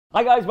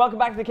Hi guys, welcome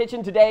back to the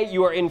kitchen. Today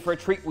you are in for a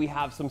treat. We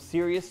have some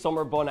serious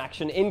summer bun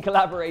action in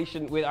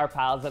collaboration with our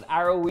pals at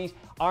Arrow Wheat,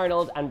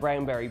 Arnold and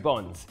Brownberry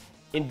Buns.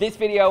 In this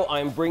video,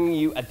 I'm bringing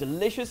you a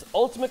delicious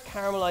ultimate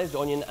caramelized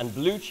onion and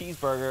blue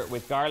cheeseburger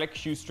with garlic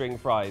shoestring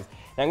fries.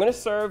 Now I'm going to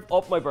serve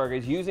up my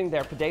burgers using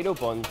their potato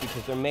buns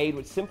because they're made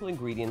with simple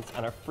ingredients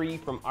and are free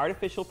from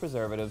artificial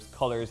preservatives,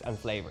 colors and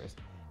flavors.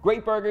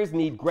 Great burgers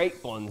need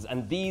great buns,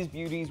 and these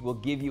beauties will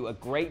give you a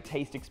great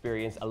taste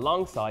experience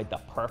alongside the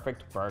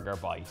perfect burger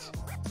bite.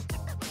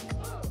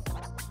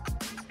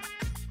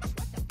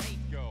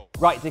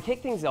 Right, to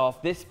kick things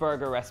off, this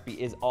burger recipe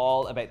is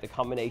all about the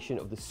combination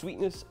of the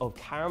sweetness of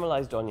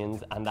caramelized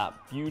onions and that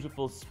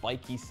beautiful,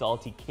 spiky,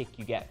 salty kick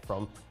you get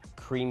from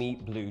creamy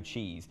blue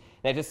cheese.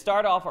 Now to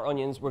start off our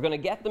onions, we're going to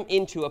get them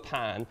into a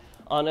pan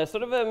on a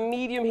sort of a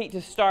medium heat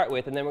to start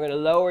with, and then we're going to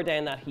lower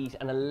down that heat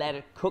and let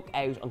it cook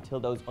out until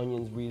those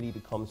onions really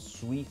become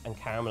sweet and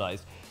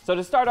caramelized. So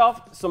to start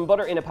off, some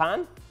butter in a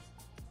pan.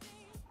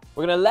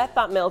 We're going to let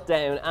that melt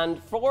down,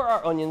 and for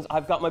our onions,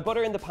 I've got my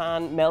butter in the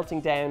pan melting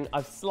down.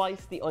 I've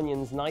sliced the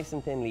onions nice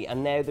and thinly,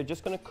 and now they're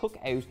just going to cook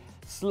out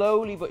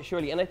slowly but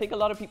surely. And I think a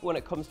lot of people, when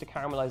it comes to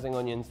caramelizing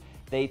onions,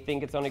 they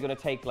think it's only going to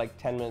take like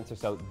 10 minutes or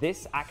so.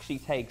 This actually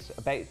takes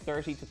about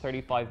 30 to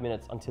 35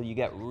 minutes until you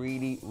get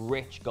really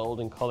rich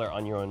golden color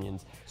on your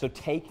onions. So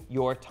take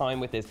your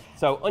time with this.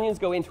 So onions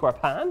go into our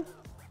pan.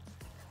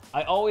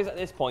 I always, at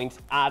this point,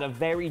 add a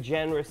very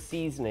generous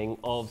seasoning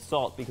of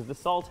salt because the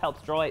salt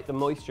helps draw out the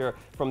moisture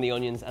from the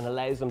onions and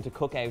allows them to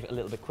cook out a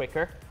little bit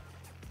quicker.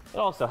 It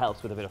also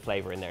helps with a bit of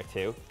flavor in there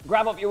too.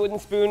 Grab up your wooden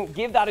spoon,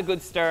 give that a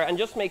good stir, and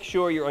just make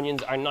sure your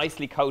onions are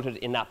nicely coated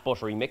in that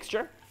buttery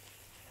mixture.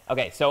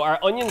 Okay, so our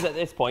onions at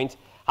this point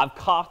have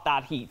caught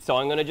that heat, so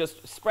I'm going to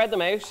just spread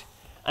them out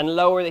and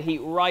lower the heat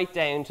right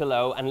down to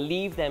low and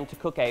leave them to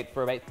cook out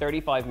for about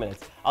 35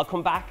 minutes. I'll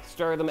come back,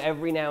 stir them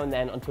every now and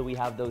then until we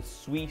have those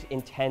sweet,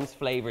 intense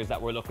flavors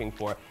that we're looking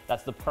for.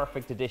 That's the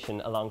perfect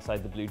addition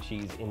alongside the blue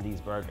cheese in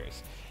these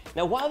burgers.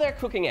 Now, while they're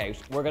cooking out,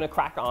 we're going to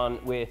crack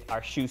on with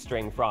our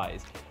shoestring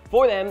fries.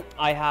 For them,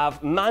 I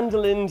have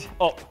mandolined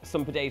up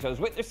some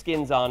potatoes with their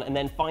skins on and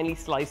then finely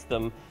sliced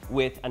them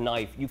with a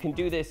knife. You can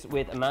do this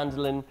with a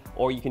mandolin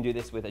or you can do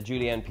this with a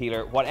julienne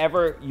peeler.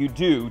 Whatever you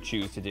do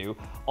choose to do,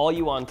 all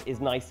you want is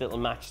nice little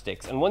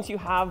matchsticks. And once you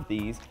have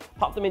these,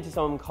 pop them into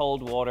some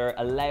cold water,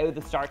 allow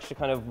the starch to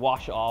kind of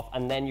wash off,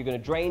 and then you're going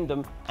to drain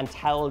them and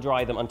towel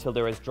dry them until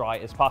they're as dry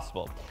as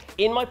possible.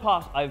 In my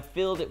pot, I've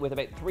filled it with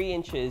about 3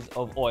 inches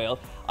of oil.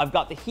 I've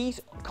got the heat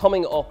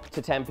coming up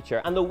to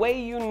temperature, and the way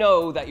you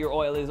know that your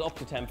oil is up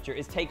to temperature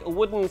is take a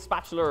wooden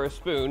spatula or a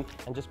spoon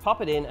and just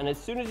pop it in, and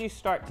as soon as you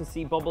start to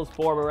see bubbles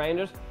form around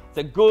it, it's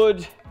a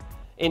good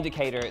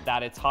indicator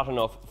that it's hot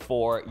enough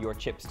for your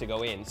chips to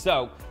go in.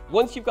 So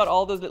once you've got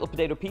all those little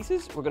potato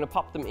pieces, we're going to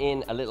pop them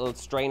in a little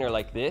strainer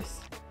like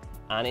this,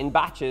 and in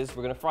batches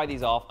we're going to fry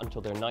these off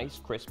until they're nice,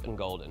 crisp and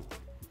golden.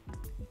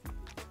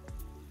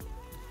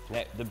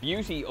 Now, the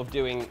beauty of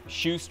doing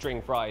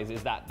shoestring fries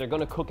is that they're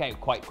going to cook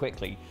out quite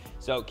quickly.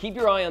 So keep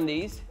your eye on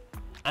these,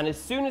 and as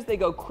soon as they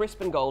go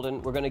crisp and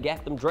golden, we're going to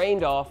get them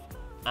drained off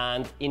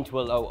and into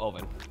a low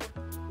oven.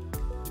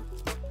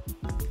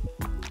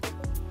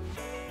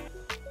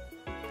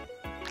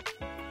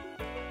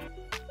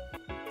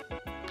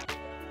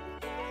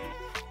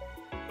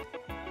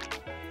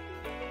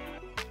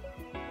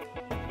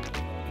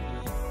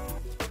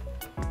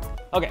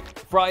 Okay,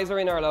 fries are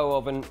in our low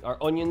oven. Our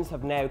onions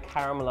have now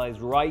caramelized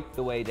right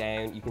the way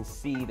down. You can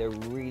see they're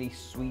really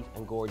sweet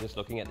and gorgeous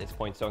looking at this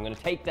point. So I'm going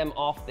to take them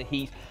off the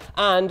heat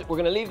and we're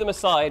going to leave them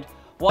aside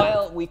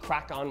while we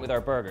crack on with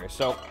our burgers.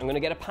 So I'm going to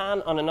get a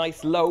pan on a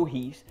nice low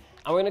heat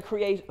and we're going to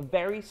create a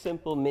very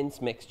simple mince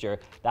mixture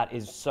that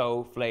is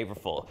so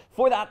flavorful.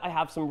 For that, I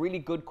have some really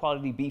good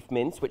quality beef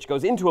mince, which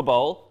goes into a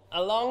bowl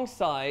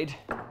alongside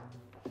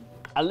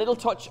a little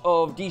touch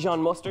of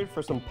Dijon mustard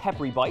for some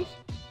peppery bite.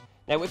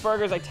 Now with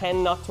burgers, I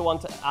tend not to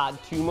want to add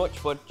too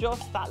much, but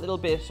just that little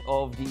bit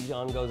of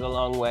Dijon goes a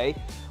long way.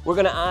 We're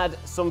going to add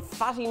some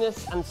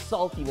fattiness and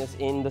saltiness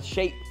in the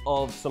shape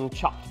of some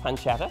chopped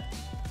pancetta.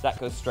 That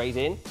goes straight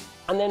in.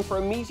 And then for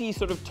a meaty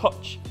sort of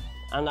touch,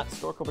 and that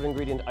store-cupboard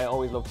ingredient I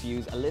always love to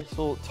use, a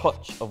little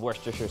touch of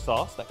Worcestershire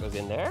sauce that goes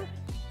in there.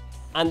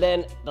 And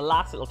then the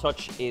last little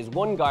touch is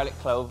 1 garlic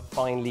clove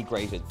finely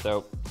grated.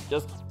 So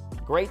just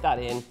grate that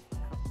in.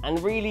 And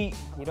really,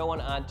 you don't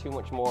want to add too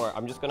much more.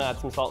 I'm just going to add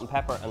some salt and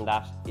pepper, and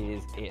that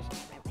is it.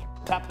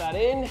 Tap that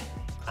in.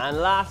 And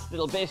last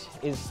little bit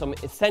is some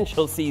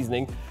essential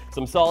seasoning,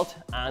 some salt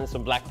and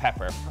some black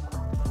pepper.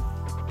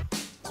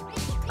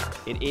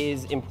 It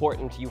is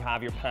important you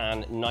have your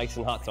pan nice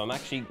and hot, so I'm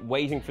actually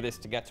waiting for this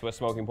to get to a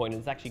smoking point,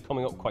 and it's actually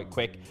coming up quite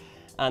quick.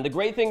 And the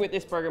great thing with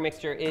this burger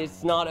mixture is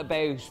it's not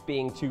about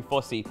being too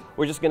fussy.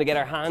 We're just gonna get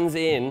our hands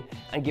in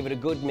and give it a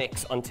good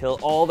mix until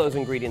all those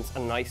ingredients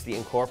are nicely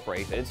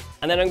incorporated.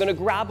 And then I'm gonna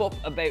grab up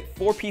about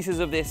 4 pieces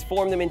of this,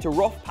 form them into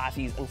rough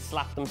patties and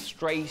slap them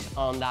straight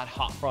on that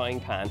hot frying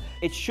pan.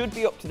 It should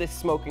be up to this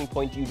smoking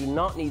point. You do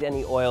not need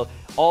any oil.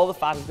 All the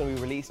fat is gonna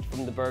be released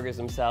from the burgers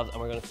themselves,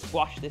 and we're gonna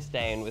squash this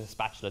down with a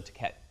spatula to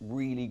get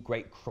really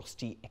great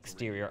crusty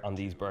exterior on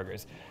these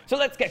burgers. So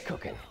let's get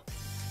cooking.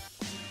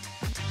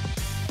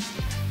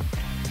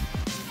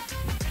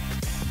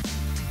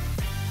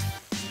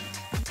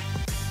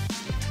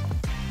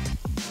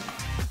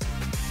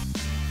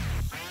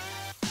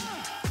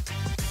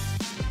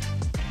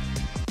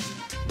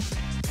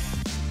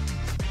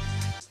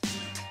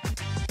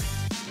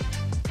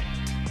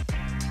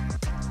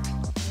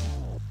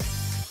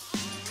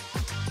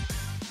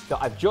 So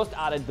I've just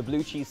added the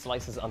blue cheese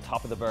slices on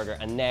top of the burger,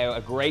 and now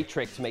a great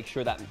trick to make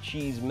sure that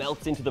cheese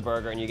melts into the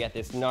burger and you get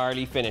this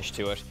gnarly finish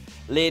to it.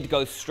 Lid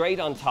goes straight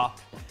on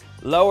top.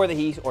 Lower the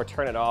heat or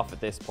turn it off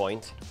at this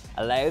point.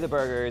 Allow the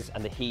burgers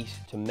and the heat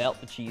to melt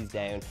the cheese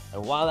down,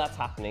 and while that's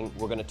happening,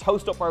 we're gonna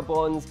toast up our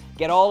buns,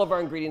 get all of our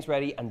ingredients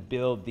ready, and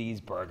build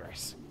these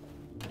burgers.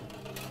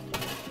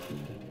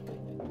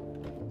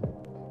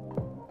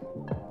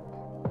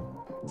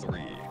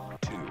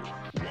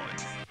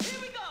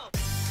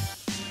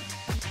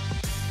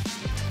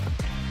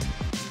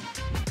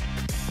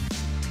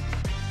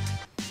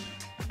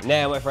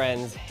 Now, my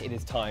friends, it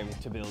is time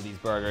to build these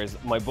burgers.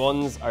 My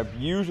buns are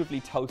beautifully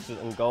toasted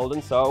and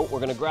golden, so we're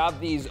gonna grab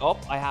these up.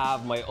 I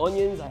have my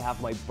onions, I have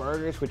my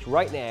burgers, which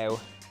right now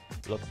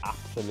look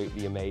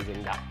absolutely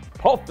amazing. That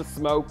puff of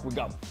smoke, we've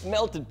got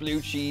melted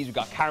blue cheese, we've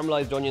got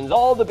caramelized onions,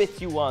 all the bits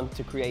you want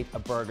to create a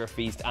burger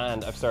feast,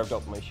 and I've served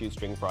up my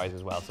shoestring fries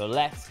as well. So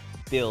let's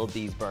build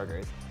these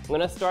burgers. I'm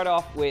gonna start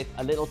off with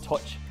a little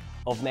touch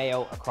of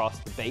mayo across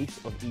the base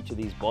of each of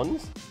these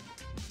buns.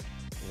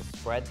 Just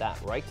spread that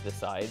right to the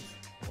sides.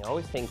 I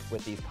always think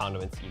with these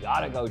condiments, you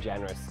gotta go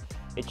generous.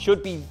 It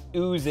should be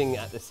oozing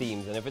at the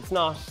seams, and if it's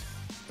not,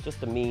 it's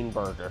just a mean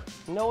burger.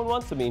 No one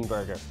wants a mean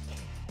burger.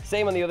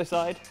 Same on the other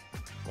side,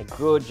 a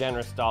good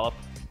generous dollop.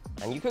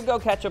 And you could go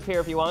ketchup here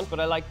if you want, but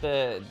I like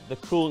the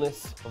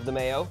coolness of the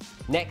mayo.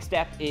 Next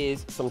step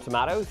is some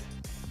tomatoes,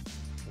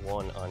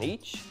 1 on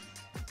each.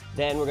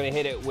 Then we're gonna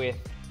hit it with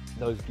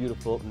those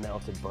beautiful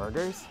melted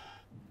burgers.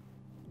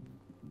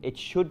 It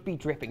should be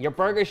dripping. Your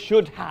burger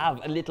should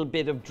have a little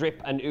bit of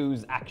drip and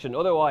ooze action.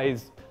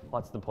 Otherwise,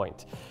 what's the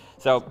point?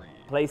 So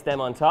place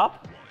them on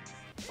top.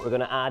 We're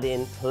gonna add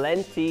in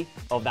plenty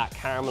of that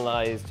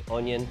caramelized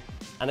onion,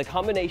 and a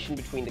combination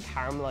between the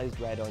caramelized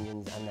red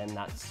onions and then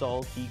that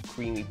salty,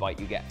 creamy bite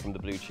you get from the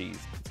blue cheese.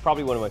 It's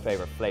probably one of my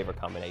favorite flavor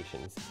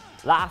combinations.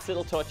 Last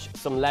little touch,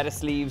 some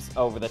lettuce leaves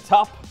over the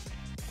top,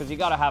 because you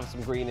gotta have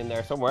some green in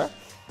there somewhere.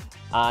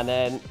 And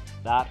then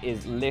that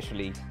is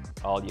literally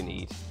all you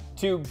need.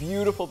 2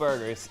 beautiful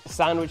burgers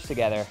sandwiched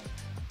together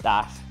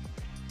that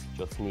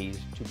just need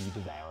to be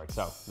devoured.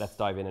 So let's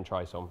dive in and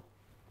try some.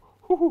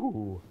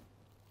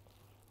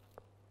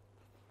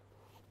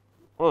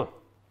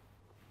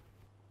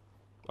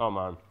 Oh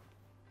man,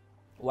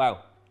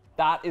 wow,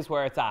 that is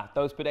where it's at.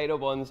 Those potato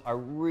buns are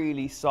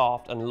really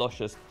soft and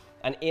luscious,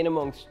 and in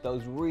amongst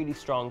those really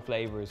strong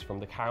flavors from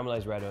the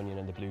caramelized red onion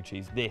and the blue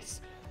cheese,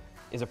 this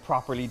is a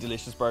properly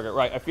delicious burger.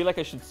 Right, I feel like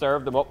I should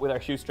serve them up with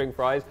our shoestring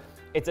fries.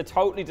 It's a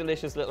totally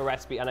delicious little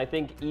recipe, and I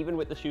think even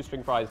with the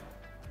shoestring fries,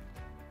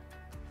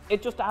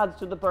 it just adds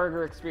to the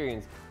burger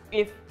experience.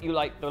 If you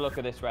like the look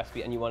of this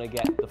recipe and you want to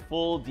get the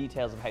full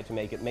details of how to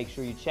make it, make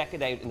sure you check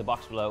it out in the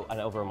box below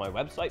and over on my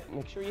website.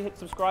 Make sure you hit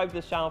subscribe to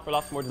this channel for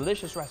lots more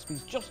delicious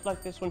recipes just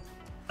like this one.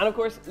 And of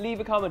course,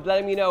 leave a comment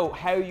letting me know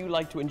how you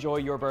like to enjoy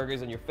your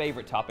burgers and your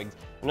favorite toppings.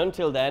 And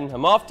until then,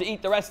 I'm off to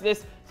eat the rest of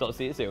this, so I'll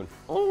see you soon.